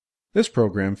This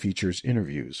program features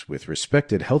interviews with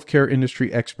respected healthcare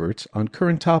industry experts on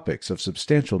current topics of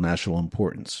substantial national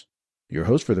importance. Your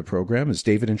host for the program is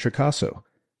David Introcaso,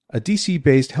 a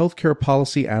DC-based healthcare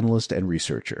policy analyst and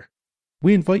researcher.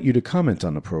 We invite you to comment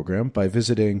on the program by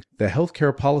visiting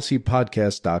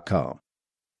thehealthcarepolicypodcast.com.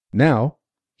 Now,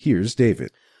 here's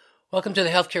David. Welcome to the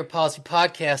Healthcare Policy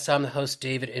Podcast. I'm the host,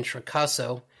 David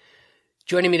Introcaso.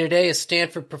 Joining me today is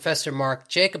Stanford professor Mark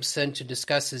Jacobson to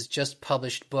discuss his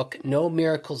just-published book, No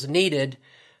Miracles Needed: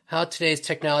 How Today's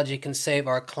Technology Can Save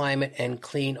Our Climate and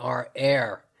Clean Our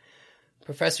Air.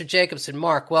 Professor Jacobson,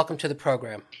 Mark, welcome to the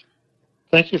program.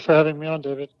 Thank you for having me on,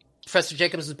 David. Professor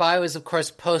Jacobson's bio is, of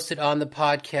course, posted on the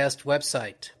podcast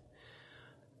website.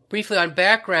 Briefly on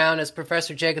background, as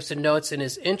Professor Jacobson notes in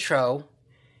his intro,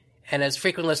 and as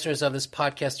frequent listeners of this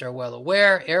podcast are well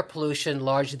aware, air pollution,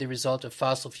 largely the result of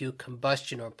fossil fuel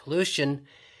combustion or pollution,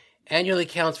 annually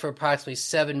accounts for approximately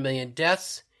 7 million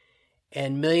deaths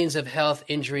and millions of health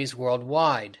injuries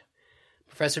worldwide.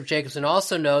 Professor Jacobson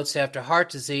also notes after heart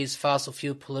disease, fossil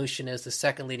fuel pollution is the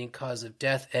second leading cause of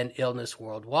death and illness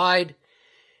worldwide,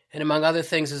 and among other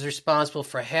things is responsible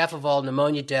for half of all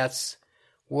pneumonia deaths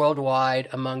worldwide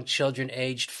among children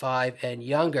aged 5 and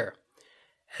younger.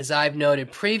 As I've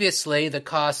noted previously, the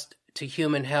cost to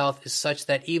human health is such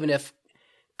that even if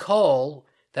coal,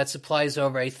 that supplies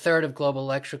over a third of global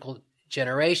electrical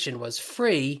generation, was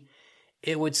free,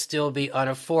 it would still be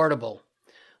unaffordable.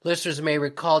 Listeners may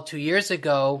recall 2 years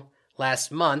ago,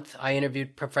 last month, I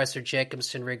interviewed Professor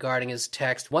Jacobson regarding his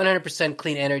text, 100%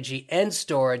 Clean Energy and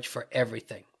Storage for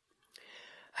Everything.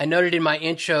 I noted in my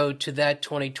intro to that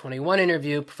 2021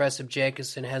 interview, Professor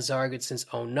Jacobson has argued since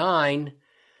 2009,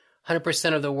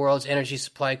 100% of the world's energy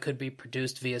supply could be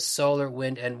produced via solar,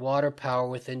 wind, and water power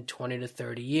within 20 to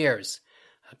 30 years,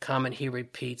 a comment he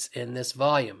repeats in this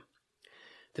volume.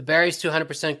 The barriers to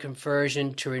 100%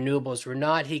 conversion to renewables were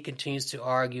not, he continues to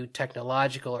argue,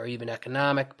 technological or even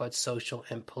economic, but social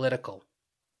and political.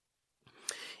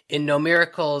 In No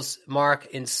Miracles, Mark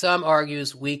in sum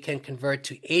argues we can convert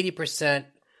to 80%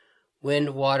 wind,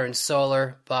 water, and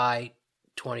solar by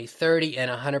 2030 and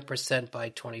 100% by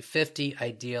 2050,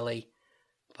 ideally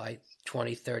by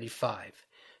 2035.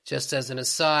 Just as an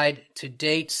aside, to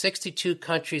date, 62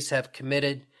 countries have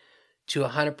committed to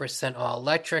 100%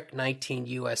 all-electric, 19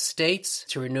 U.S. states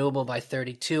to renewable by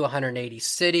 32, 180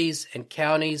 cities and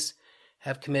counties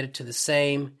have committed to the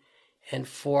same, and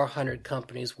 400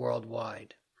 companies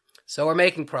worldwide. So we're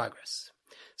making progress.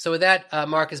 So with that,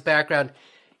 Mark, as background,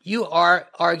 you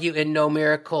argue in No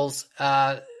Miracles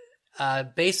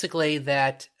basically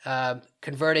that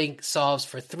converting solves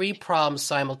for three problems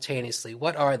simultaneously.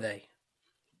 What are they?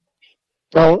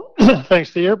 Well,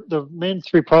 thanks. The main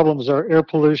three problems are air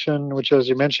pollution, which, as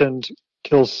you mentioned,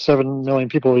 kills 7 million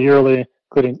people yearly,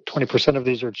 including 20% of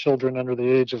these are children under the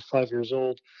age of 5 years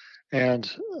old,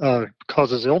 and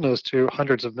causes illness to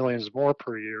hundreds of millions more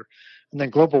per year. And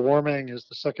then global warming is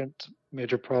the second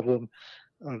major problem.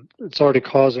 It's already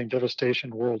causing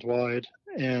devastation worldwide.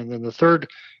 And then the third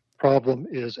problem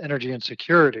is energy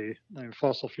insecurity. I mean,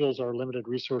 fossil fuels are limited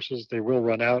resources. They will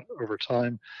run out over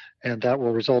time, and that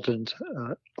will result in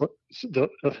the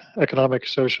economic,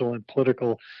 social, and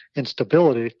political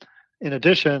instability. In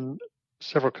addition,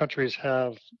 several countries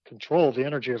have control of the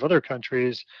energy of other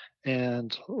countries,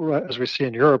 and as we see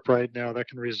in Europe right now, that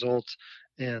can result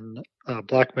in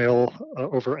blackmail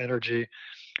over energy.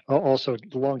 Also,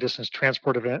 the long-distance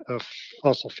transport of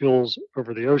fossil fuels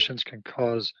over the oceans can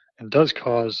cause and does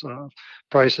cause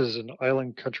prices in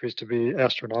island countries to be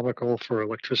astronomical for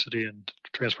electricity and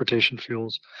transportation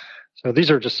fuels. So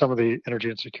these are just some of the energy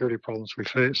and security problems we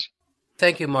face.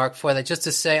 Thank you, Mark, for that. Just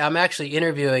to say, I'm actually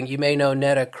interviewing, you may know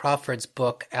Netta Crawford's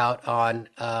book out on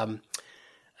the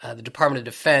Department of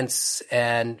Defense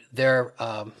and their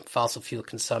fossil fuel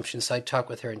consumption. So I talked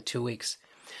with her in 2 weeks.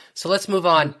 So let's move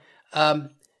on.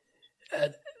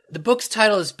 The book's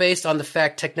title is based on the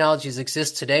fact technologies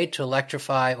exist today to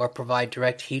electrify or provide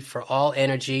direct heat for all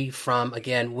energy from,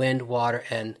 again, wind, water,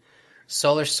 and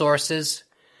solar sources,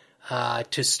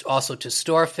 to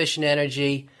store efficient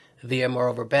energy via,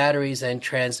 moreover, batteries and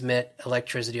transmit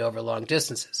electricity over long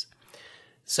distances.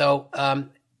 So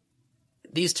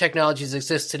these technologies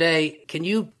exist today. Can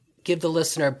you give the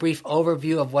listener a brief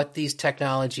overview of what these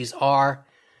technologies are?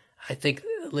 I think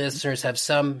listeners have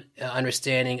some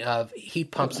understanding of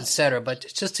heat pumps, et cetera, but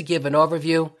just to give an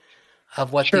overview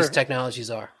of what these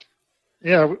technologies are.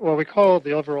 Yeah, well, we call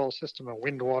the overall system a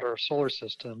wind, water, solar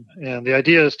system. And the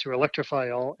idea is to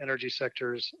electrify all energy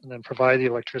sectors and then provide the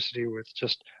electricity with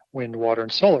just wind, water,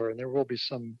 and solar. And there will be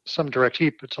some direct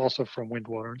heat, but it's also from wind,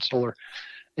 water, and solar.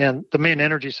 And the main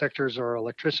energy sectors are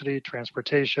electricity,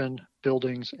 transportation,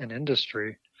 buildings, and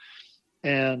industry.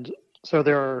 And so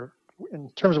there are, in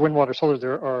terms of wind, water, solar,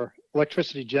 there are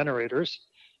electricity generators.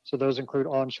 So those include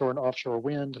onshore and offshore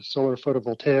wind, solar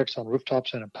photovoltaics on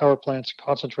rooftops and in power plants,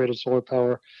 concentrated solar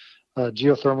power,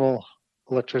 geothermal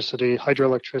electricity,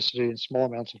 hydroelectricity, and small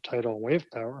amounts of tidal and wave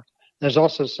power. There's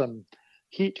also some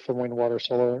heat from wind, water,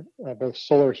 solar, both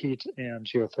solar heat and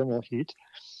geothermal heat.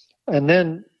 And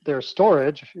then there's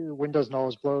storage. Wind doesn't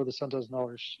always blow, the sun doesn't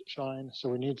always shine, so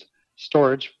we need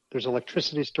storage. There's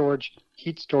electricity storage,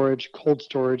 heat storage, cold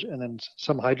storage, and then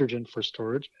some hydrogen for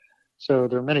storage. So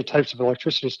there are many types of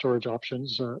electricity storage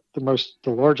options. The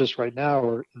largest right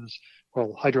now is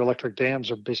hydroelectric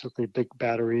dams are basically big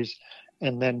batteries,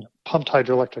 and then pumped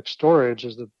hydroelectric storage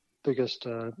is the biggest,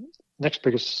 next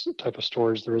biggest type of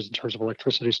storage there is in terms of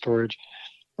electricity storage.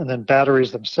 And then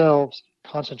batteries themselves,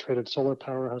 concentrated solar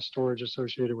power has storage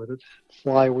associated with it,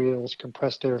 flywheels,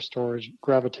 compressed air storage,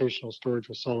 gravitational storage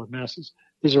with solid masses.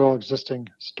 These are all existing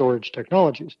storage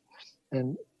technologies.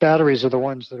 And batteries are the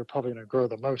ones that are probably going to grow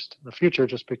the most in the future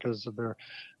just because of their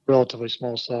relatively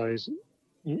small size,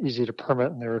 easy to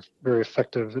permit, and they're very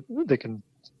effective. They can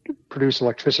produce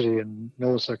electricity in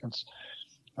milliseconds,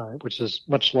 which is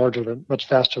much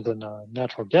faster than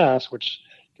natural gas, which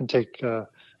can take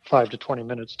 5 to 20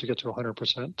 minutes to get to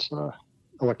 100%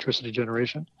 electricity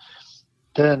generation.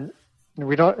 Then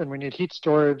we need heat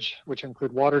storage, which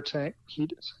include water tank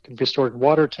heat. Can be stored in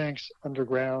water tanks,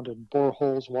 underground, and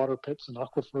boreholes, water pits, and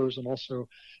aquifers, and also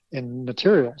in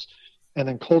materials. And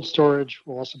then cold storage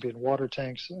will also be in water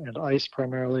tanks and ice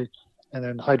primarily, and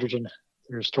then hydrogen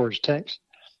through storage tanks.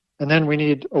 And then we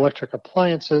need electric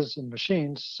appliances and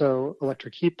machines, so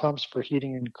electric heat pumps for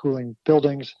heating and cooling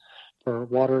buildings, for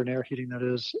water and air heating, that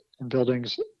is, in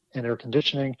buildings, and air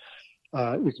conditioning.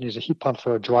 You can use a heat pump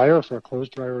for a dryer, for a clothes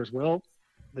dryer as well.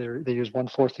 They use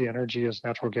 1/4 the energy as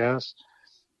natural gas.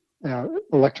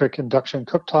 Electric induction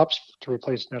cooktops to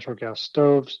replace natural gas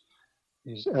stoves.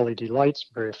 Use LED lights,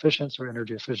 very efficient, so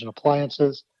energy efficient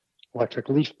appliances. Electric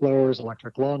leaf blowers,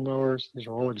 electric lawn mowers. These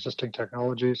are all existing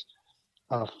technologies.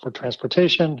 For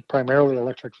transportation, primarily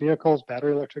electric vehicles,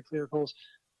 battery electric vehicles.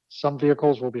 Some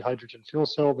vehicles will be hydrogen fuel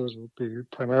cell. Those will be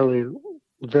primarily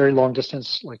very long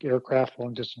distance, like aircraft,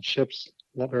 long distance ships,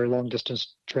 very long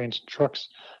distance trains and trucks,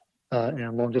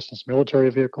 and long distance military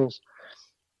vehicles.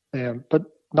 But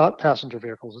not passenger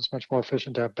vehicles. It's much more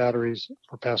efficient to have batteries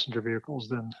for passenger vehicles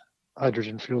than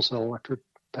hydrogen fuel cell electric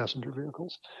passenger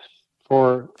vehicles.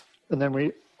 And then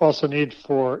we also need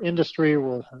for industry,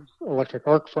 we'll have electric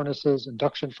arc furnaces,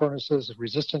 induction furnaces,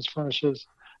 resistance furnaces.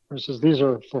 These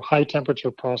are for high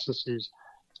temperature processes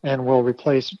and will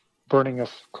replace burning of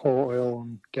coal, oil,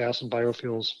 and gas and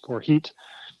biofuels for heat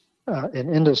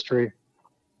in industry.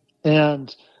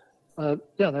 And there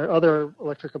are other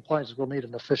electric appliances. We'll need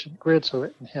an efficient grid, so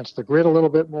it enhance the grid a little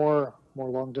bit more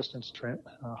long distance,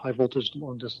 high voltage,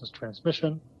 long distance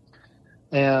transmission.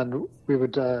 And we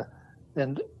would,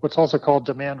 and what's also called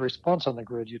demand response on the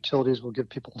grid. Utilities will give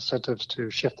people incentives to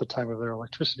shift the time of their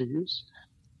electricity use.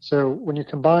 So when you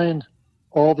combine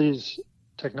all these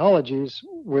technologies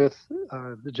with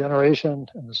the generation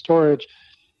and the storage,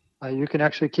 you can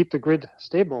actually keep the grid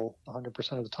stable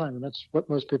 100% of the time. And that's what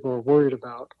most people are worried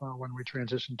about when we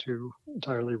transition to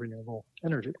entirely renewable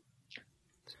energy.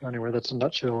 So anyway, that's a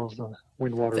nutshell of the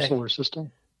wind, water, solar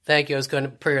system. Thank you.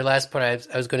 Per your last point,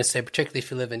 I was going to say, particularly if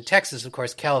you live in Texas, of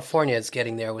course, California is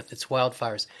getting there with its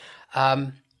wildfires.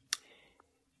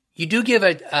 You do give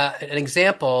an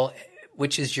example,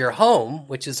 which is your home,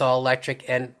 which is all electric,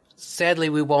 and sadly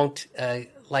we won't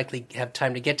likely have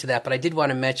time to get to that, but I did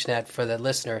want to mention that for the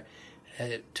listener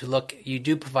to look. You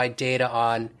do provide data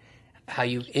on how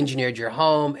you engineered your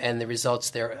home and the results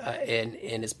there in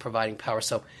is providing power.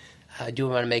 So I do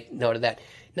want to make note of that.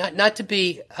 Not to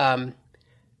be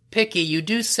picky, you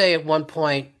do say at one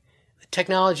point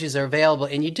technologies are available,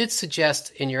 and you did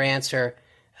suggest in your answer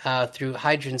through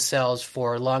hydrogen cells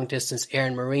for long-distance air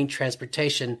and marine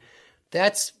transportation.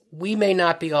 We may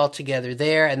not be altogether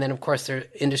there. And then, of course, there are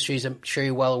industries I'm sure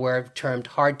you're well aware of termed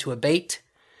hard to abate,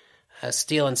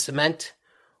 steel and cement.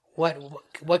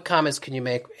 What comments can you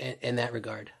make in that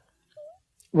regard?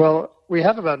 Well, we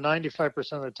have about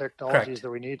 95% of the technologies Correct. that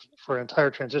we need for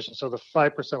entire transition. So the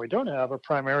 5% we don't have are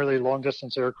primarily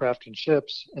long-distance aircraft and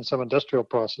ships and some industrial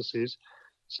processes.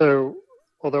 So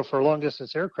although for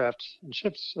long-distance aircraft and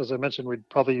ships, as I mentioned, we'd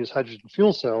probably use hydrogen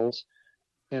fuel cells,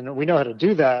 and we know how to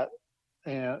do that.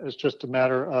 And it's just a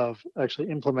matter of actually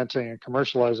implementing and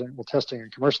commercializing, testing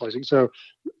and commercializing. So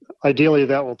ideally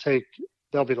that'll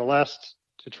be the last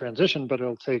to transition, but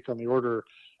it'll take on the order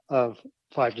of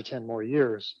 5 to 10 more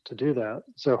years to do that.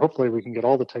 So hopefully we can get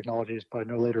all the technologies by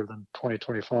no later than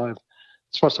 2035,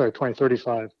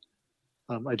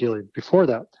 ideally before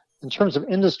that. In terms of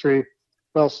industry,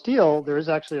 well, steel, there is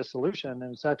actually a solution,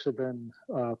 and it's actually been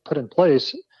put in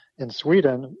place in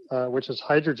Sweden, which is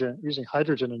using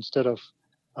hydrogen instead of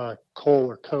coal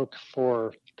or coke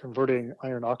for converting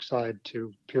iron oxide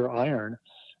to pure iron.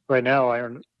 Right now,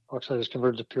 iron oxide is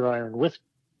converted to pure iron with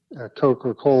coke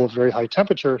or coal of very high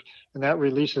temperature, and that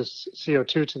releases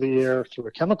CO2 to the air through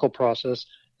a chemical process,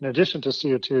 in addition to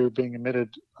CO2 being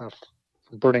emitted from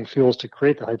burning fuels to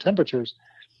create the high temperatures.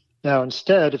 Now,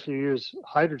 instead, if you use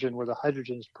hydrogen, where the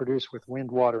hydrogen is produced with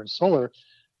wind, water, and solar,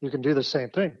 you can do the same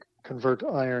thing, convert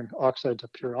iron oxide to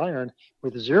pure iron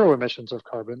with zero emissions of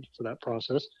carbon for that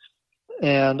process.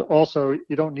 And also,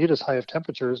 you don't need as high of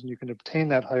temperatures, and you can obtain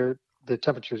the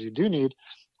temperatures you do need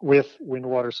with wind,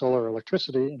 water, solar, or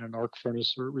electricity in an arc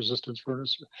furnace or resistance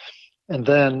furnace. And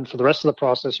then for the rest of the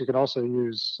process, you can also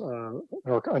use an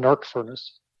arc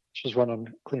furnace, which is run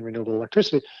on clean, renewable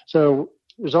electricity. So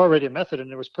there's already a method,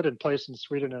 and it was put in place in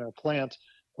Sweden in a plant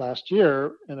last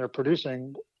year, and they're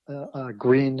producing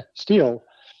green steel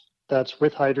that's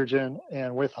with hydrogen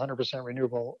and with 100%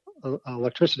 renewable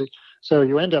electricity. So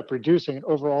you end up reducing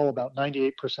overall about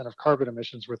 98% of carbon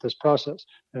emissions with this process.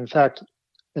 And in fact,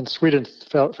 in Sweden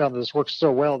found that this works so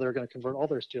well, they're going to convert all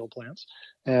their steel plants,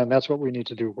 and that's what we need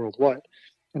to do worldwide.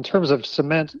 In terms of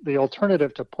cement, the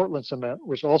alternative to Portland cement,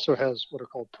 which also has what are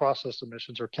called process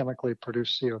emissions or chemically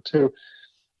produced CO2,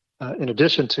 in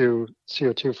addition to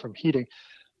CO2 from heating,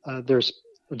 there's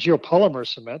geopolymer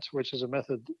cement, which is a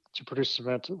method to produce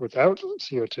cement without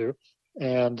CO2.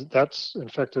 And that's, in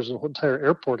fact, there's an entire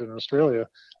airport in Australia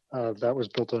that was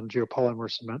built on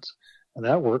geopolymer cement, and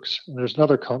that works. And there's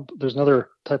another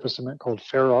type of cement called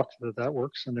ferroc that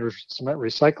works, and there's cement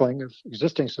recycling of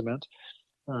existing cement.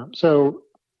 So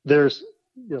there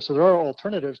are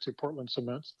alternatives to Portland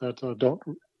cement that don't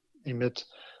emit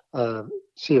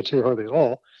CO2 hardly at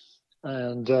all,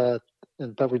 but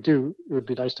it would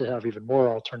be nice to have even more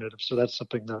alternatives. So that's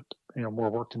something that more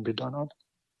work can be done on.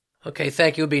 Okay,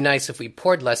 thank you. It would be nice if we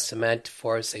poured less cement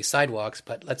for, say, sidewalks,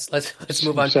 but let's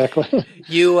move on. Exactly.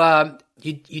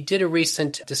 You did a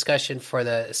recent discussion for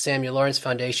the Samuel Lawrence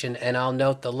Foundation, and I'll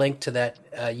note the link to that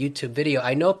YouTube video.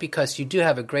 I note because you do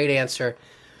have a great answer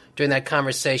during that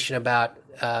conversation about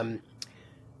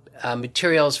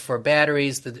materials for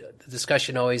batteries. The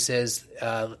discussion always is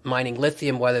mining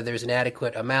lithium, whether there's an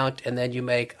adequate amount, and then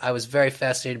I was very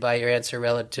fascinated by your answer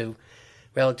relative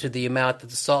to the amount that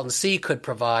the Salton Sea could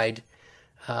provide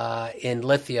in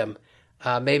lithium.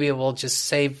 Maybe we'll just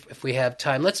save if we have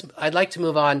time. I'd like to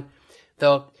move on,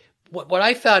 though. What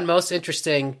I found most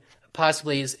interesting,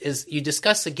 possibly, is you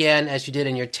discuss again, as you did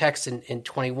in your text in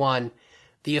 21,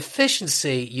 the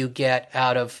efficiency you get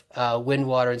out of wind,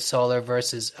 water, and solar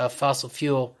versus fossil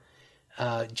fuel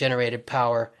generated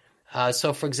power.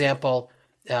 So, for example,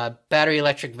 battery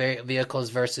electric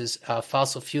vehicles versus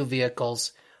fossil fuel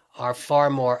vehicles are far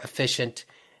more efficient.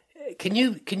 Can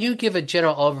you give a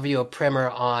general overview of Primer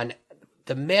on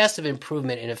the massive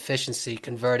improvement in efficiency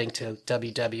converting to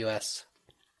WWS?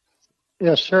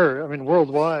 Yeah, sure. I mean,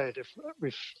 worldwide, if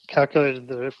we've calculated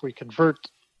that if we convert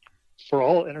for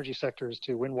all energy sectors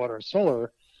to wind, water, and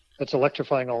solar, that's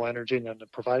electrifying all energy and then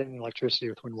providing electricity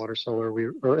with wind, water, solar.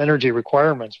 Our energy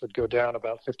requirements would go down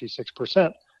about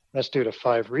 56%. That's due to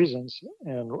 5 reasons.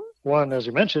 And one, as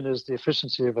you mentioned, is the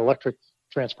efficiency of electric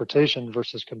transportation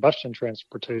versus combustion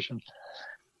transportation.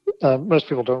 Most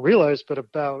people don't realize, but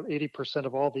about 80%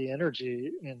 of all the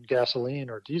energy in gasoline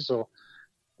or diesel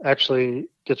actually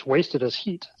gets wasted as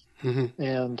heat. Mm-hmm.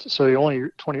 And so only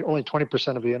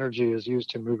 20% of the energy is used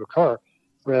to move a car,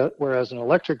 whereas an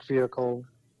electric vehicle,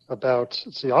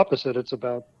 it's the opposite. It's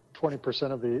about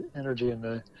 20% of the energy in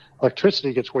the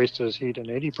electricity gets wasted as heat, and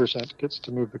 80% gets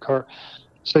to move the car.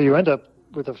 So you end up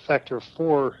with a factor of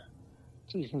 4.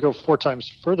 So you can go 4 times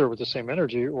further with the same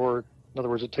energy, or in other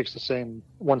words, it takes the same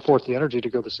 1/4 the energy to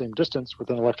go the same distance with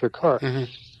an electric car.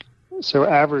 Mm-hmm. So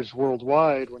average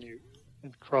worldwide, when you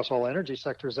across all energy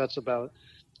sectors, that's about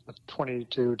a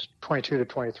 22 to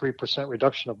 23%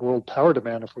 reduction of world power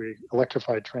demand if we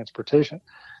electrified transportation.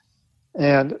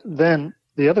 And then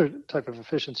the other type of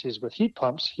efficiencies with heat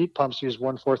pumps. Heat pumps use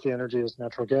 1/4 the energy as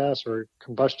natural gas or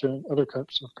combustion, other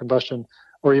types of combustion,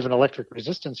 or even electric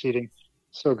resistance heating.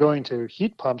 So going to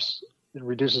heat pumps, it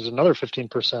reduces another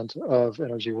 15% of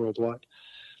energy worldwide.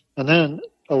 And then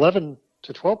 11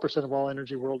 to 12% of all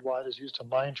energy worldwide is used to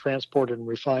mine, transport, and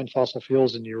refine fossil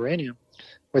fuels and uranium.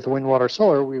 With wind, water,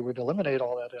 solar, we would eliminate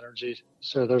all that energy.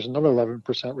 So there's another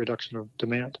 11% reduction of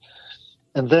demand.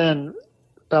 And then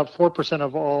about 4%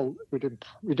 of all, we did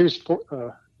reduce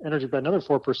energy by another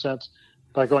 4%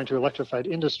 by going to electrified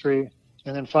industry.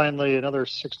 And then finally, another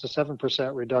 6 to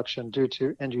 7% reduction due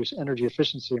to end-use energy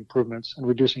efficiency improvements and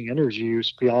reducing energy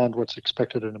use beyond what's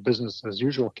expected in a business as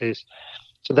usual case.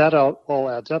 So that all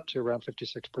adds up to around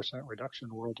 56%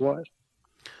 reduction worldwide.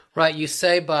 Right. You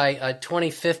say by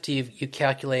 2050, you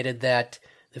calculated that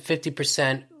the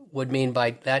 50% would mean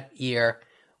by that year,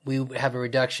 we have a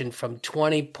reduction from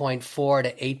 20.4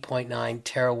 to 8.9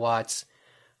 terawatts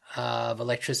of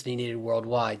electricity needed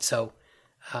worldwide. So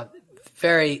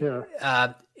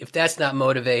if that's not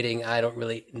motivating, I don't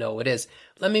really know what is.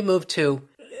 Let me move to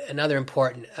another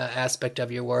important aspect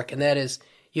of your work, and that is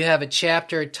you have a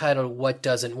chapter titled What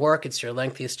Doesn't Work. It's your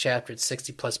lengthiest chapter. It's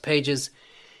 60 plus pages,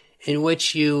 in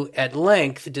which you at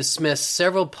length dismiss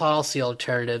several policy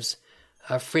alternatives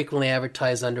frequently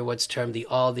advertised under what's termed the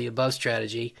all of the above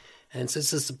strategy. And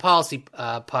since this is a policy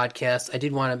podcast, I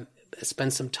did want to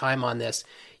spend some time on this.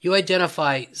 You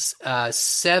identify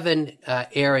 7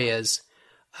 areas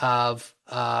of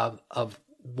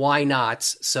why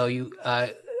nots. So you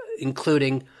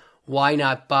including why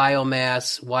not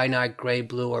biomass, why not gray,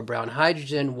 blue, or brown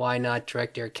hydrogen, why not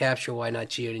direct air capture, why not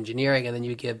geoengineering, and then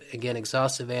you give, again,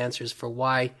 exhaustive answers for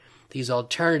why these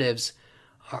alternatives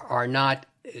are not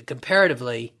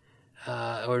comparatively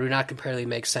or do not comparatively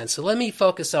make sense. So let me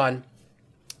focus on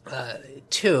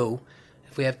 2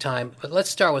 if we have time, but let's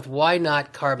start with why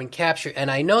not carbon capture. And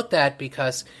I note that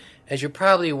because, as you're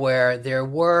probably aware, there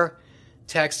were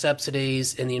tax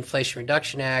subsidies in the Inflation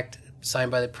Reduction Act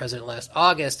signed by the president last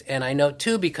August. And I note,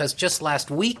 too, because just last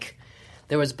week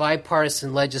there was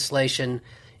bipartisan legislation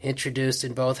introduced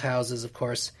in both houses, of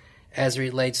course, as it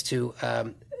relates to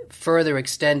further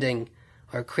extending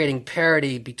or creating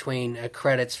parity between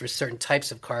credits for certain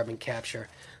types of carbon capture.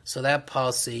 So that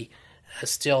policy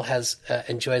still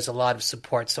enjoys a lot of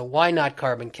support. So why not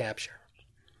carbon capture?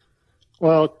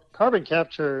 Well, carbon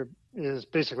capture is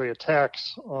basically a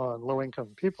tax on low-income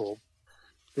people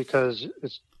because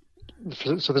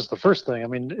so this is the first thing. I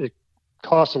mean, it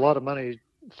costs a lot of money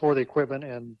for the equipment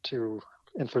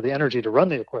and for the energy to run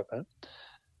the equipment.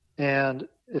 And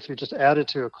if you just add it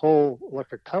to a coal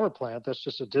electric power plant, that's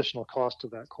just additional cost to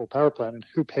that coal power plant. And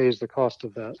who pays the cost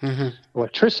of that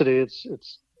electricity? It's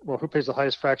who pays the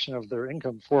highest fraction of their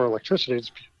income for electricity?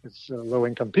 It's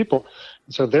low-income people.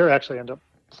 And so they're actually end up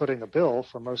footing the bill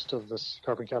for most of this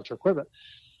carbon capture equipment.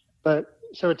 But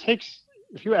so it takes,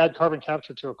 if you add carbon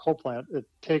capture to a coal plant, it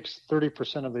takes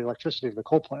 30% of the electricity of the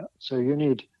coal plant. So you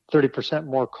need 30%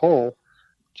 more coal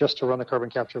just to run the carbon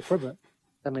capture equipment.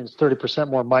 That means 30%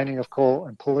 more mining of coal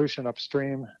and pollution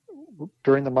upstream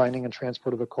during the mining and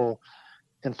transport of the coal,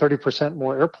 and 30%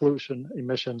 more air pollution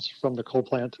emissions from the coal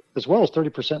plant, as well as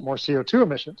 30% more CO2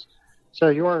 emissions. So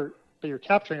you're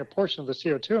capturing a portion of the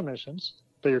CO2 emissions,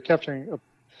 but you're capturing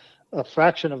a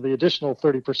fraction of the additional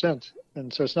 30%.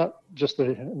 And so it's not just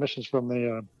the emissions from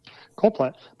the coal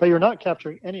plant, but you're not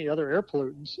capturing any other air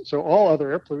pollutants. So all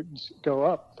other air pollutants go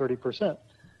up 30%.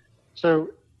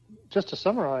 So just to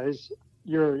summarize,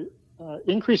 you're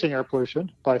increasing air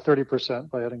pollution by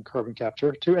 30% by adding carbon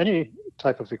capture to any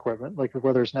type of equipment, like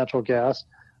whether it's natural gas,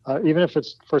 even if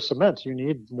it's for cement, you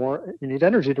need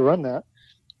energy to run that.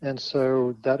 And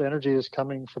so that energy is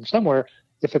coming from somewhere.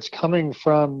 If it's coming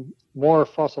from more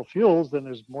fossil fuels, then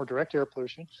there's more direct air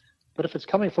pollution. But if it's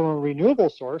coming from a renewable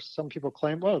source, some people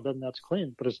claim, well, then that's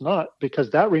clean, but it's not,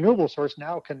 because that renewable source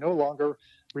now can no longer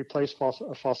replace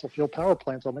fossil fuel power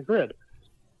plants on the grid.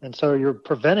 And so you're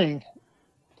preventing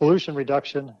pollution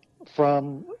reduction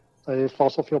from a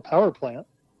fossil fuel power plant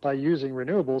by using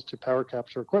renewables to power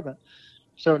capture equipment.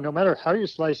 So no matter how you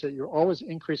slice it, you're always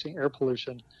increasing air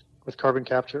pollution with carbon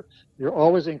capture. You're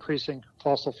always increasing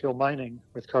fossil fuel mining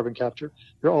with carbon capture.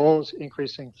 You're always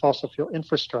increasing fossil fuel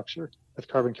infrastructure with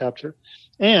carbon capture.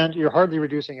 And you're hardly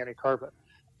reducing any carbon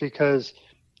because,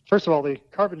 first of all, the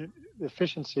carbon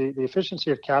efficiency, the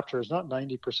efficiency of capture is not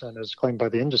 90% as claimed by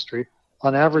the industry.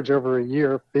 On average, over a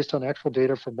year, based on actual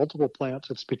data from multiple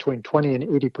plants, it's between 20 and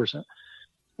 80%.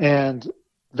 And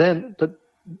then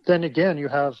again,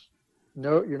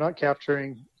 you're not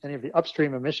capturing any of the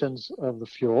upstream emissions of the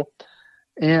fuel,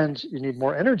 and you need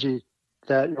more energy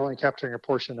that you're only capturing a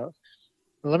portion of.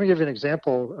 Now, let me give you an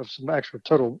example of some actual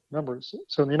total numbers.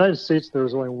 So in the United States,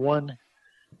 there's only one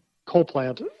coal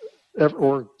plant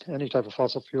or any type of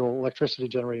fossil fuel electricity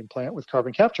generating plant with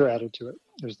carbon capture added to it.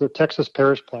 There's the Texas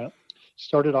Parish plant.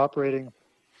 Started operating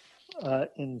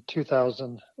in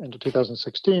 2000 into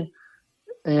 2016,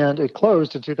 and it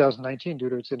closed in 2019 due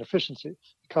to its inefficiency.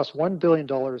 It cost $1 billion,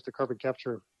 the carbon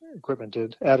capture equipment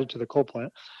added to the coal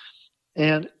plant.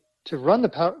 And to run the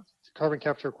power, carbon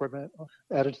capture equipment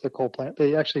added to the coal plant.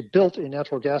 They actually built a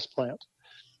natural gas plant,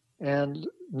 and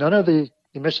none of the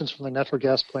emissions from the natural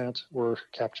gas plant were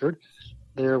captured.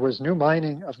 There was new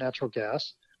mining of natural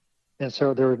gas, and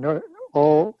so there were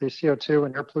all the CO2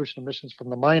 and air pollution emissions from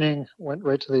the mining went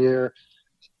right to the air.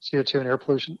 CO2 and air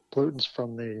pollutants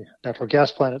from the natural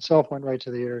gas plant itself went right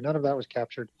to the air. None of that was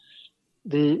captured.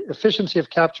 The efficiency of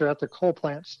capture at the coal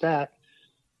plant stack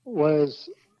was,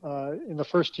 in the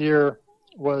first year,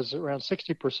 was around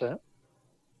 60%,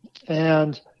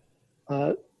 and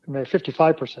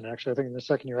 55% actually. I think in the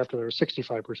second year after there was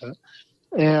 65%,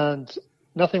 and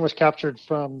nothing was captured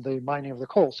from the mining of the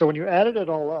coal. So when you added it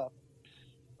all up,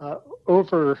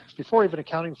 before even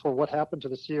accounting for what happened to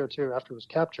the CO2 after it was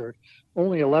captured,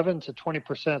 only 11 to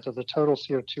 20% of the total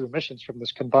CO2 emissions from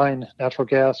this combined natural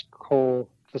gas coal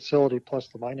facility plus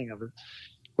the mining of it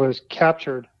was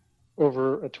captured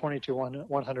over a 20 to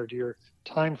 100 year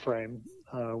time frame.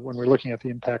 When we're looking at the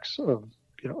impacts of,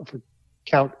 if we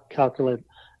calculate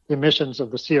the emissions of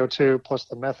the CO2 plus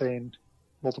the methane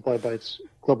multiplied by its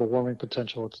global warming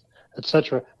potential, et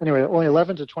cetera. Anyway, only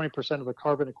 11 to 20% of the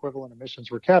carbon equivalent emissions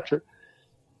were captured.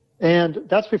 And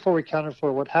that's before we counted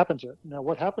for what happened to it. Now,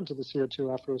 what happened to the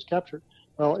CO2 after it was captured?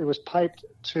 Well, it was piped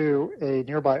to a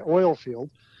nearby oil field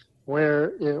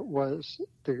where the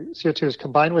CO2 is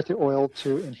combined with the oil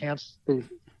to enhance the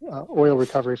oil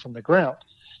recovery from the ground.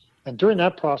 And during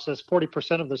that process,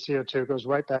 40% of the CO2 goes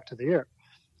right back to the air.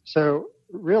 So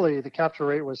really, the capture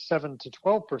rate was 7 to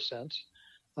 12%,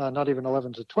 not even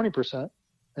 11 to 20%.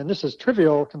 And this is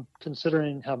trivial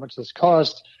considering how much this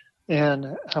cost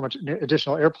and how much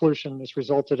additional air pollution this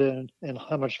resulted in and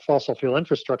how much fossil fuel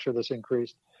infrastructure this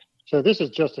increased. So this is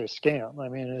just a scam. I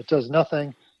mean, it does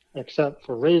nothing except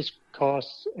for raise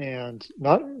costs and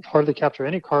not hardly capture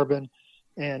any carbon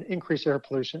and increase air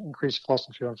pollution, increase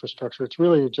fossil fuel infrastructure. It's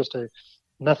really just a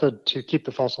method to keep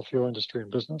the fossil fuel industry in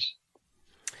business.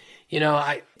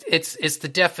 It's the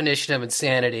definition of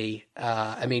insanity.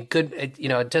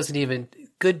 It doesn't even,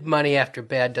 good money after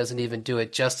bad doesn't even do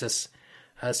it justice.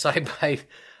 So I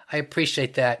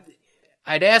appreciate that.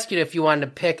 I'd ask you if you wanted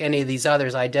to pick any of these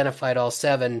others. I identified all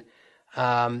 7,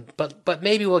 but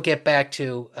maybe we'll get back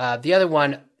to the other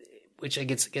one, which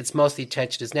gets most of the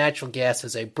attention, is natural gas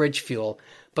as a bridge fuel.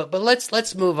 But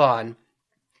let's move on.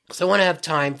 So I want to have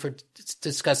time to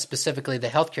discuss specifically the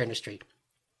healthcare industry.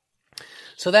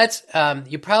 So that's,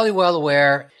 you're probably well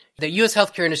aware the U.S.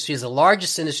 healthcare industry is the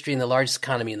largest industry and the largest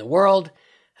economy in the world.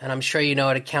 And I'm sure you know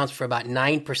it accounts for about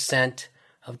 9%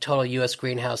 of total U.S.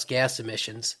 greenhouse gas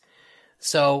emissions.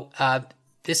 So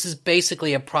this is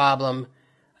basically a problem.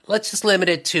 Let's just limit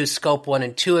it to scope 1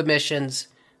 and 2 emissions.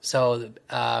 So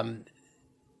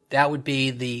that would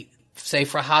be say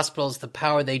for hospitals, the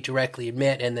power they directly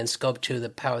emit, and then scope 2, the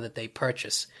power that they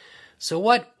purchase. So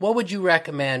what would you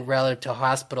recommend relative to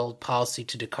hospital policy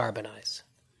to decarbonize?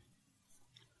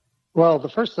 Well, the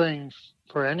first thing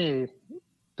for any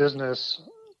business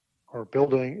or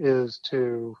building is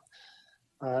to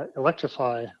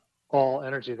electrify all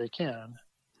energy they can.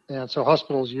 And so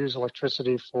hospitals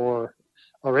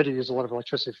already use a lot of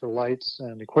electricity for lights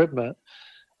and equipment.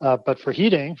 But for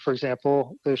heating, for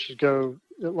example, a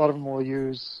lot of them will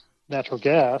use natural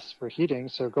gas for heating.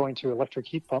 So going to electric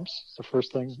heat pumps is the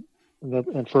first thing,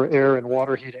 and for air and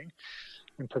water heating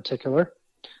in particular.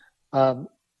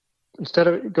 Instead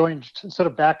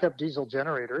of backup diesel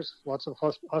generators, lots of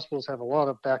hospitals have a lot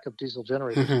of backup diesel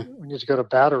generators. Mm-hmm. We need to go to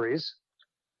batteries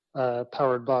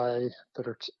powered by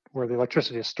where the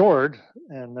electricity is stored,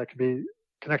 and that can be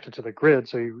connected to the grid.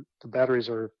 So the batteries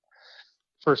are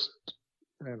first,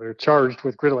 they're charged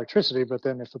with grid electricity, but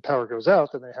then if the power goes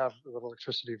out, then they have the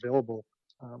electricity available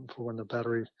for when the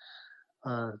battery,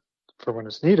 for when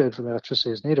it's needed, when the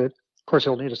electricity is needed. Of course,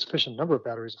 you'll need a sufficient number of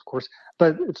batteries, of course,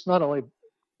 but it's not only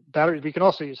batteries. We can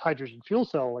also use hydrogen fuel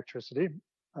cell electricity.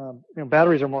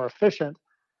 Batteries are more efficient,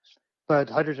 but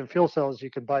hydrogen fuel cells,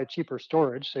 you can buy cheaper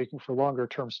storage, so you can, for longer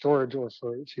term storage, or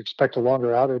if you expect a longer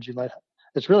outage,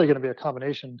 it's really going to be a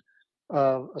combination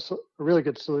of a really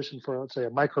good solution for, let's say, a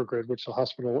microgrid, which the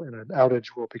hospital in an outage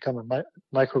will become a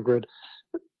microgrid.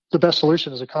 The best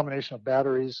solution is a combination of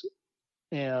batteries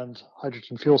and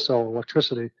hydrogen fuel cell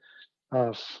electricity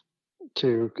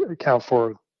to account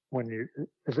for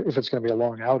if it's going to be a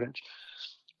long outage.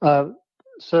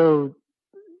 So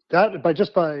that by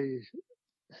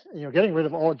getting rid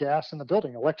of all gas in the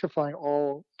building, electrifying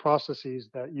all processes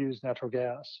that use natural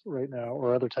gas right now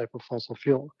or other type of fossil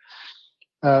fuel.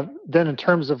 Then in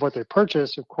terms of what they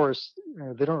purchase, of course,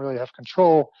 they don't really have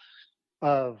control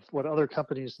of what other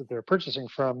companies that they're purchasing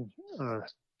from,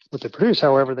 what they produce.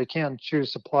 However, they can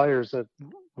choose suppliers that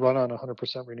run on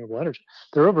 100% renewable energy.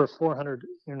 There are over 400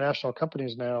 international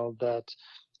companies now that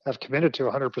have committed to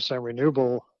 100%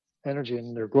 renewable energy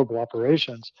in their global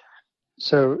operations.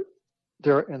 So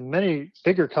there are, and many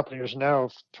bigger companies now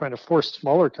trying to force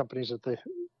smaller companies who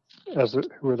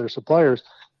are their suppliers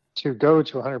to go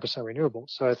to 100% renewable.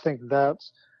 So I think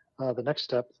that's the next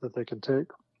step that they can take.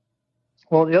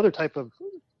 Well, the other type of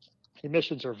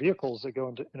emissions are vehicles that go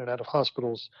in and out of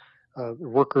hospitals,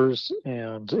 workers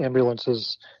and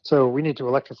ambulances. So we need to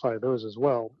electrify those as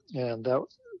well. And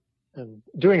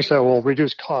doing so will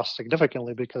reduce costs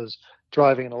significantly because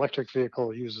driving an electric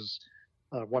vehicle uses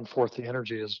 1/4 the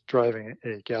energy as driving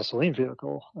a gasoline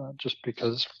vehicle, just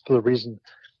because for the reason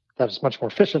that it's much more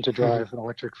efficient to drive an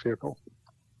electric vehicle.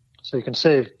 So you can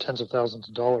save tens of thousands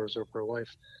of dollars over a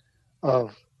life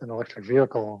of an electric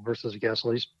vehicle versus a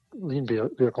gasoline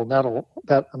vehicle.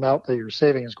 That amount that you're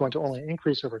saving is going to only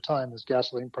increase over time as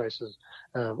gasoline prices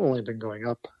have only been going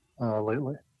up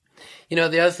lately. The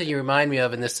other thing you remind me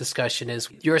of in this discussion is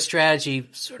your strategy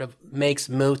sort of makes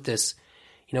moot this,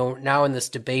 now in this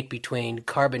debate between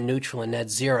carbon neutral and net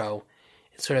zero,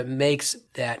 it sort of makes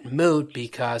that moot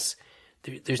because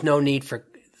there's no need for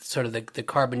sort of the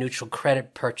carbon neutral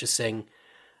credit purchasing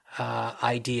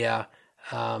idea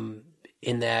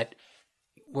in that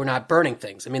we're not burning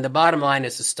things. I mean, the bottom line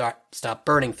is to stop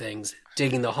burning things,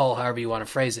 digging the hole, however you want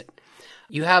to phrase it.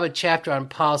 You have a chapter on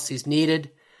policies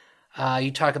needed.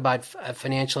 You talk about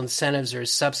financial incentives or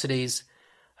subsidies.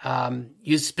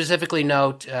 You specifically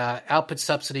note output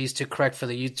subsidies to correct for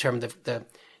the youth term the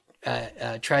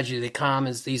tragedy of the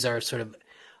commons. These are sort of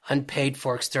unpaid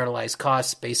for externalized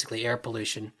costs, basically air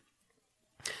pollution.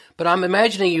 But I'm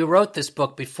imagining you wrote this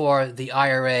book before the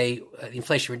IRA, the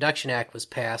Inflation Reduction Act, was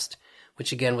passed,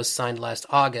 which again was signed last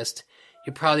August.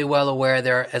 You're probably well aware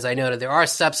as I noted, there are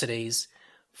subsidies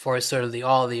for sort of the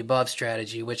all of the above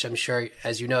strategy, which I'm sure,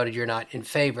 as you noted, you're not in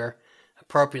favor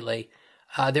appropriately.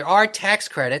 There are tax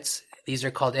credits. These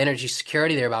are called energy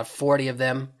security. There are about 40 of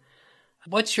them.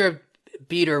 What's your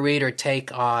beat or read or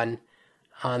take on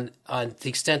the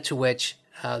extent to which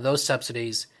those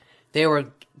subsidies, they were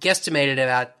guesstimated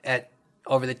at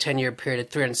over the 10-year period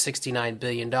at $369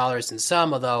 billion in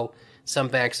some, although some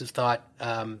banks have thought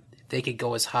they could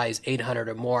go as high as 800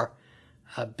 or more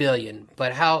billion.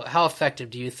 But how effective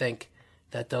do you think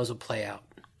that those will play out?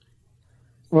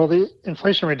 Well, the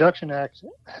Inflation Reduction Act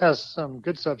has some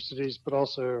good subsidies, but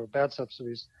also bad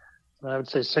subsidies. And I would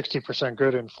say 60%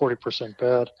 good and 40%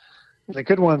 bad. The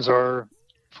good ones are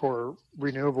for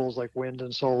renewables like wind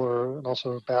and solar, and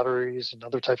also batteries and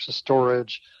other types of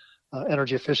storage,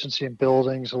 energy efficiency in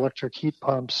buildings, electric heat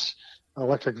pumps,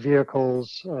 electric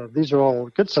vehicles. These are all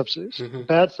good subsidies. Mm-hmm.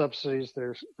 Bad subsidies,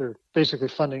 they're basically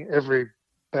funding every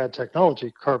bad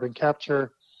technology: carbon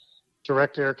capture,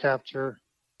 direct air capture,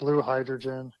 blue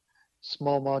hydrogen,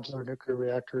 small modular nuclear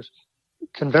reactors,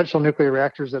 conventional nuclear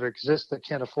reactors that exist that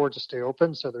can't afford to stay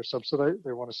open, so they're subsidized.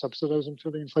 They want to subsidize them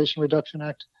through the Inflation Reduction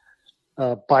Act.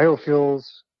 Biofuels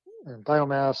and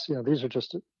biomass, these are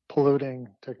just polluting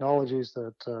technologies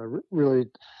that really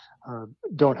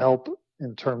don't help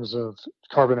in terms of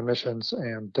carbon emissions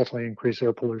and definitely increase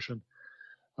air pollution.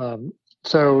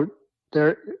 So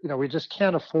there, we just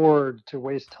can't afford to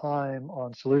waste time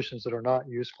on solutions that are not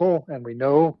useful. And we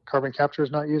know carbon capture is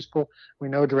not useful. We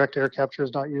know direct air capture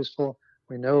is not useful.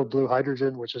 We know blue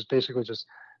hydrogen, which is basically just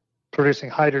producing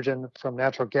hydrogen from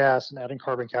natural gas and adding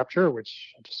carbon capture,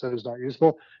 which I just said is not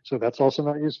useful. So that's also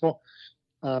not useful.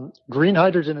 Green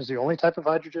hydrogen is the only type of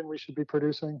hydrogen we should be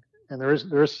producing. And there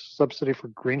is subsidy for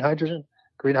green hydrogen.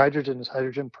 Green hydrogen is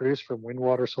hydrogen produced from wind,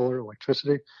 water, solar,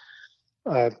 electricity.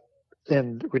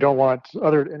 And we don't want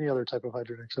any other type of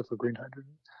hydrogen except for green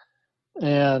hydrogen.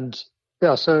 And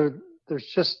so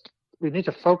we need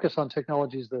to focus on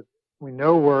technologies that we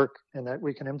know work and that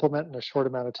we can implement in a short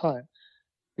amount of time.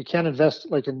 We can't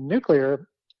invest like in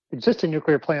existing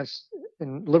nuclear plants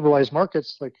in liberalized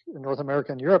markets like in North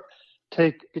America and Europe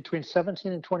take between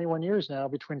 17 and 21 years now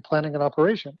between planning and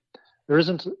operation. There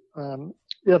isn't,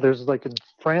 there's like in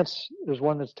France, there's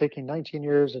one that's taking 19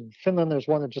 years. In Finland, there's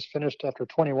one that just finished after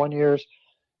 21 years.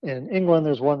 In England,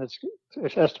 there's one that's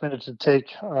estimated to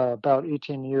take about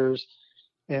 18 years.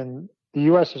 In the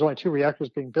U.S., there's only 2 reactors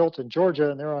being built in Georgia,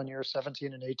 and they're on year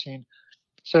 17 and 18.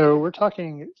 So we're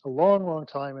talking a long, long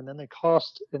time, and then they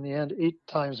cost, in the end, 8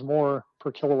 times more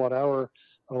per kilowatt hour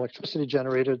of electricity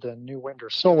generated than new wind or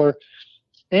solar.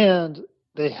 And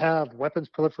they have weapons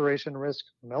proliferation risk,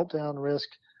 meltdown risk,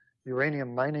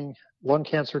 uranium mining, lung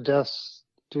cancer deaths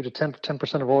due to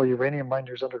 10% of all uranium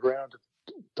miners underground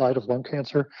died of lung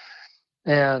cancer.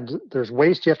 And there's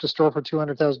waste you have to store for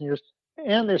 200,000 years.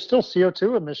 And there's still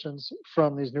CO2 emissions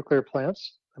from these nuclear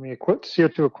plants.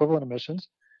 CO2 equivalent emissions,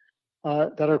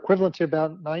 that are equivalent to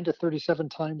about 9 to 37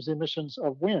 times the emissions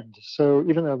of wind. So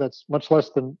even though that's much less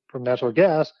than from natural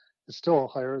gas, it's still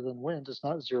higher than wind. It's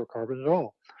not zero carbon at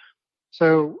all.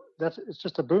 So it's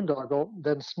just a boondoggle.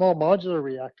 Then small modular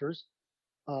reactors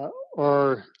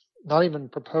are not even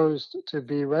proposed to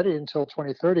be ready until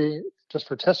 2030, just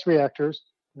for test reactors.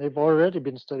 They've already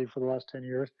been studied for the last 10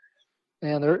 years.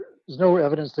 And there's no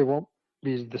evidence they won't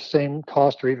be the same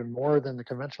cost or even more than the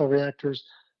conventional reactors.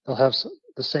 They'll have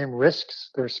the same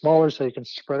risks. They're smaller, so you can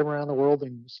spread them around the world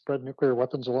and spread nuclear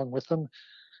weapons along with them,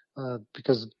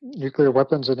 because nuclear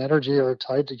weapons and energy are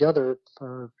tied together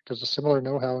because of similar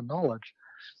know-how and knowledge.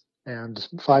 And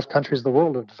 5 countries of the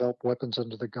world have developed weapons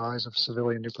under the guise of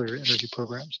civilian nuclear energy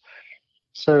programs.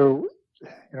 So,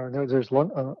 there's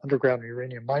underground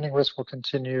uranium mining risk will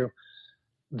continue.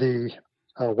 The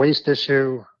waste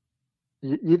issue,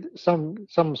 some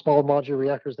small modular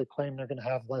reactors, they claim they're going to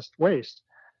have less waste.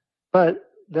 But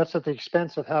that's at the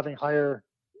expense of having higher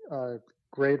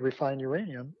grade refined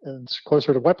uranium, and it's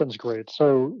closer to weapons grade.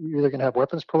 So you're either going to have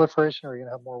weapons proliferation or you're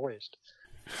going to have more waste.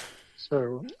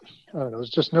 So I don't know. There's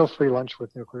just no free lunch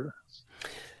with nuclear.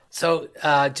 So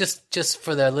just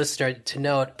for the listener to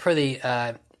note, per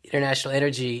the International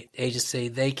Energy Agency,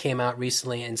 they came out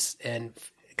recently and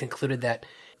concluded that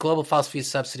global fossil fuel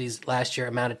subsidies last year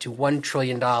amounted to $1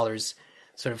 trillion.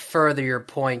 Sort of further your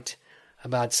point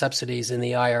about subsidies in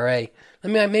the IRA.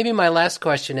 Maybe my last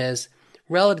question is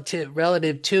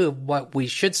relative to what we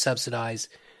should subsidize,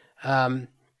 and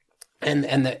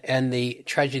the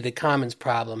tragedy of the commons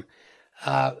problem.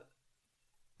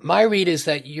 My read is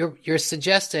that you're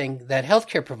suggesting that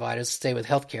healthcare providers, stay with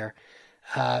healthcare,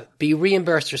 be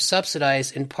reimbursed or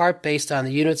subsidized in part based on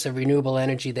the units of renewable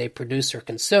energy they produce or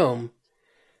consume,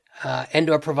 and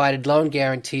or provided loan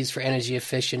guarantees for energy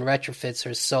efficient retrofits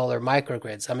or solar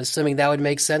microgrids. I'm assuming that would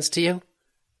make sense to you?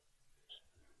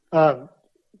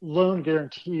 Loan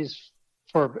guarantees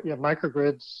for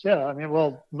microgrids. Yeah,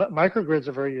 microgrids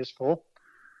are very useful,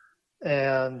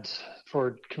 and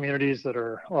for communities that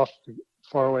are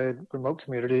far away, remote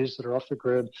communities that are off the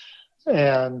grid,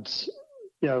 and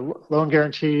loan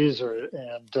guarantees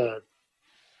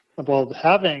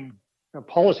having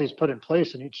policies put in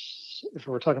place in each, if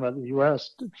we're talking about the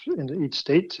U.S., in each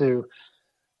state to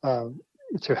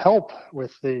help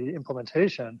with the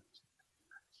implementation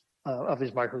of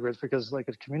these microgrids, because like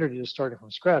a community just starting from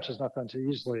scratch is not going to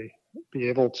easily be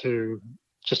able to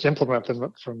just implement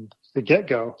them from the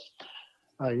get-go.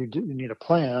 You need a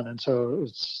plan, and so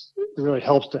it really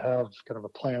helps to have kind of a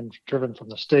plan driven from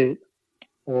the state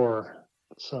or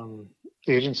some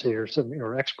agency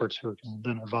or experts who can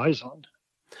then advise on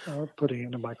putting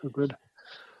in a microgrid.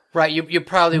 Right. You're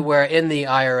probably aware in the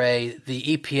IRA,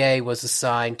 the EPA was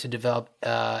assigned to develop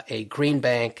a green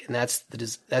bank, and that's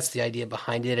the idea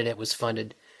behind it, and it was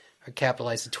funded or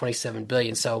capitalized at $27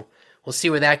 billion. So we'll see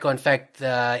where that goes. In fact,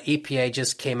 the EPA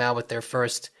just came out with their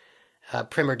first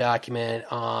primer document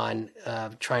on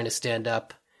trying to stand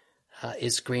up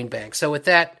its green bank. So with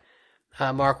that,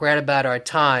 Mark, we're at about our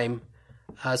time.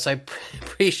 So I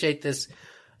appreciate this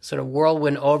sort of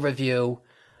whirlwind overview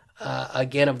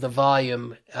again of the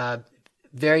volume,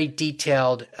 very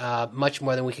detailed, much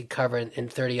more than we could cover in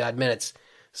 30-odd minutes.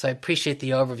 So I appreciate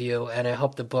the overview, and I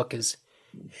hope the book is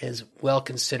well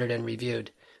considered and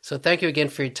reviewed. So thank you again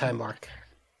for your time, Mark.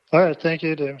 All right. Thank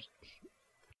you, David.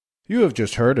 You have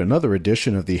just heard another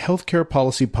edition of the Healthcare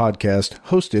Policy Podcast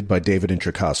hosted by David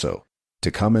Introcaso.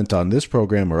 To comment on this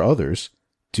program or others,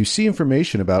 to see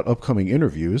information about upcoming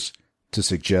interviews, to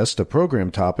suggest a program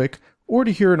topic, or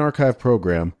to hear an archive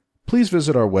program, please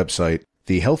visit our website,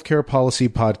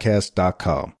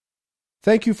 thehealthcarepolicypodcast.com.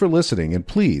 Thank you for listening, and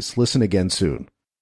please listen again soon.